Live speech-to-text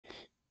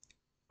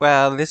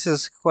Well, this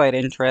is quite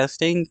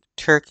interesting.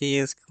 Turkey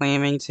is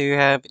claiming to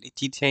have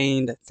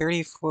detained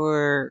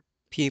 34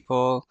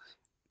 people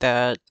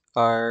that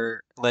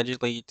are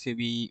allegedly to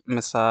be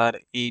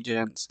Mossad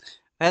agents.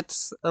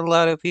 That's a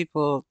lot of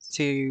people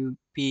to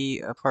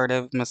be a part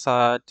of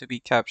Mossad to be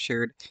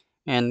captured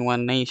in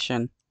one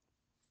nation.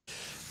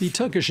 The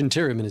Turkish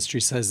Interior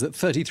Ministry says that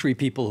 33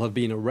 people have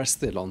been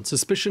arrested on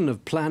suspicion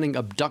of planning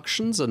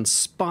abductions and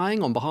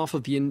spying on behalf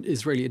of the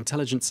Israeli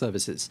intelligence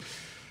services.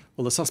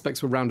 Well, the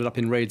suspects were rounded up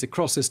in raids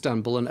across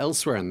Istanbul and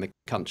elsewhere in the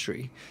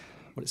country.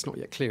 Well, it's not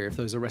yet clear if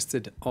those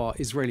arrested are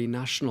Israeli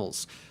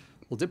nationals.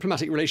 Well,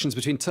 diplomatic relations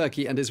between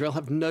Turkey and Israel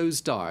have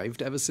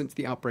nosedived ever since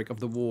the outbreak of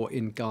the war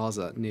in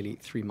Gaza nearly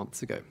 3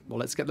 months ago. Well,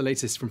 let's get the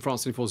latest from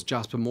France 24's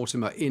Jasper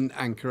Mortimer in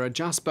Ankara.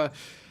 Jasper,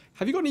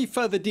 have you got any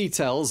further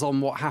details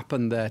on what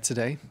happened there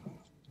today?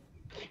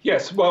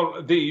 Yes,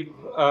 well, the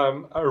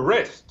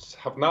arrests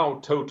have now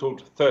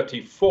totaled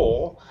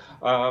 34,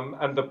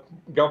 and the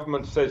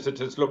government says it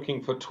is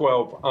looking for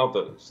 12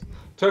 others.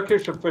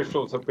 Turkish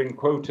officials have been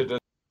quoted as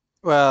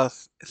Well,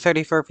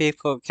 34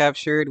 people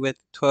captured with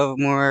 12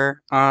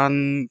 more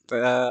on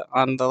the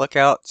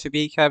lookout to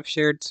be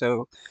captured,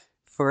 so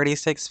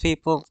 46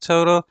 people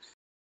total.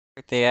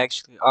 If they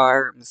actually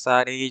are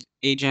Mossad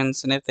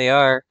agents, and if they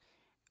are,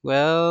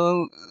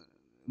 well,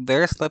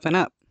 they're slipping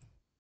up.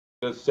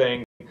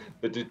 saying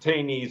the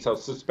detainees are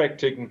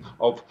suspecting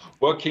of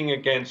working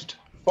against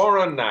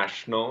foreign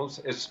nationals,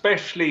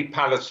 especially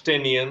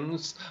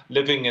Palestinians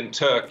living in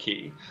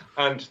Turkey,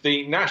 and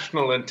the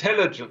National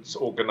Intelligence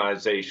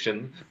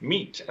Organization,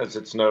 MEAT as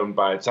it's known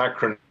by its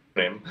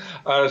acronym,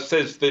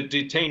 says the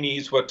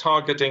detainees were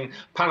targeting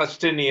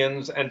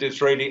Palestinians and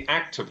Israeli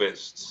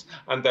activists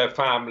and their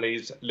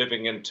families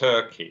living in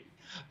Turkey.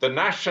 The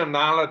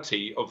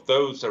nationality of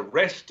those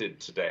arrested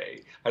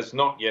today has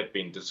not yet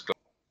been disclosed.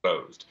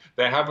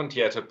 They haven't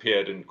yet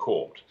appeared in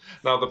court.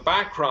 Now, the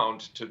background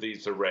to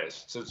these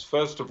arrests is,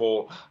 first of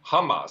all,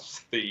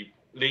 Hamas, the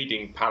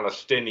leading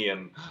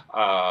Palestinian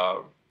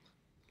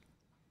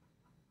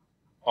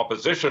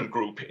opposition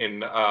group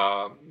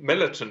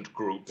militant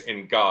group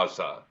in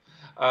Gaza.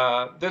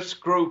 This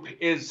group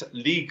is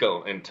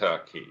legal in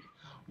Turkey,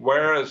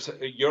 whereas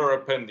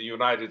Europe and the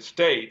United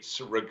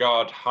States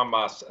regard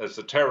Hamas as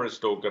a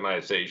terrorist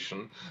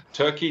organization.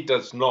 Turkey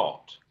does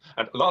not.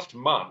 And last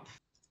month,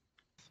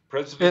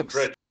 President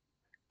Oops,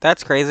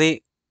 that's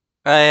crazy.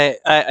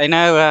 I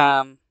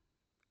know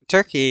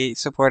Turkey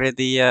supported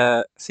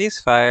the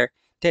ceasefire.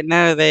 Didn't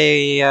know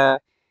they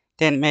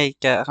didn't make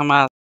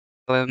Hamas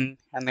in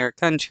their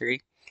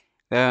country.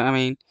 I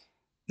mean,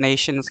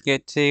 nations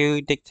get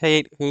to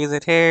dictate who's a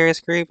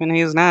terrorist group and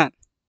who's not.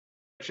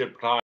 Recep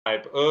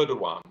Tayyip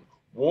Erdogan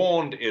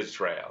warned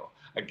Israel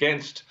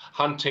against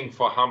hunting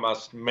for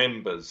Hamas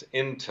members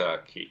in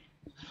Turkey.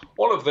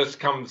 All of this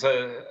comes,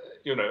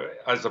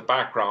 as a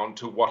background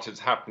to what is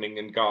happening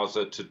in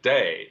Gaza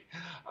today.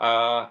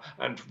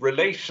 And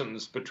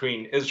relations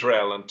between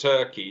Israel and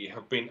Turkey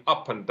have been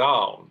up and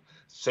down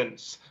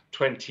since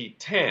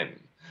 2010.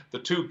 The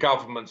two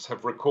governments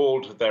have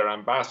recalled their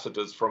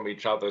ambassadors from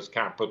each other's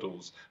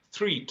capitals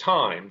 3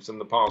 times in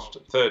the past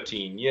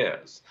 13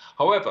 years.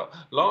 However,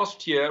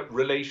 last year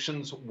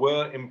relations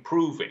were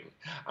improving.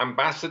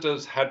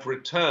 Ambassadors had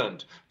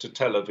returned to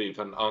Tel Aviv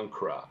and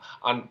Ankara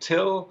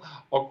until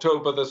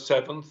October the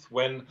 7th,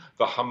 when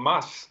the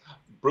Hamas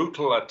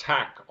brutal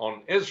attack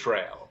on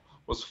Israel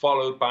was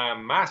followed by a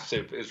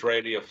massive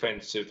Israeli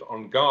offensive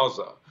on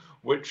Gaza,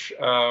 which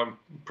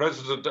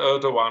President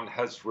Erdogan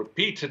has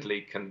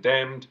repeatedly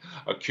condemned,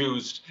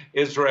 accused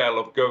Israel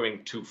of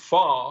going too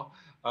far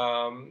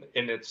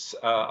in its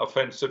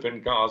offensive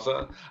in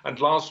Gaza. And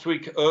last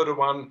week,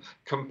 Erdogan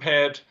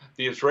compared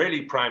the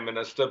Israeli Prime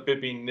Minister,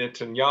 Bibi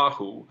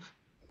Netanyahu,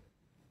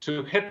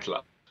 to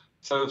Hitler.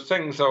 So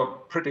things are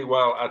pretty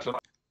well at an...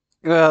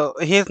 Well,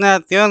 he's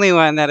not the only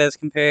one that has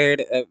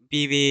compared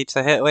Bibi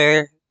to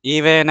Hitler.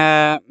 Even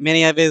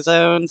many of his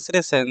own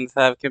citizens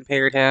have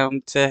compared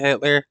him to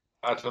Hitler.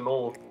 at an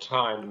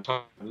all-time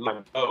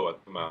low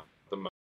at the moment.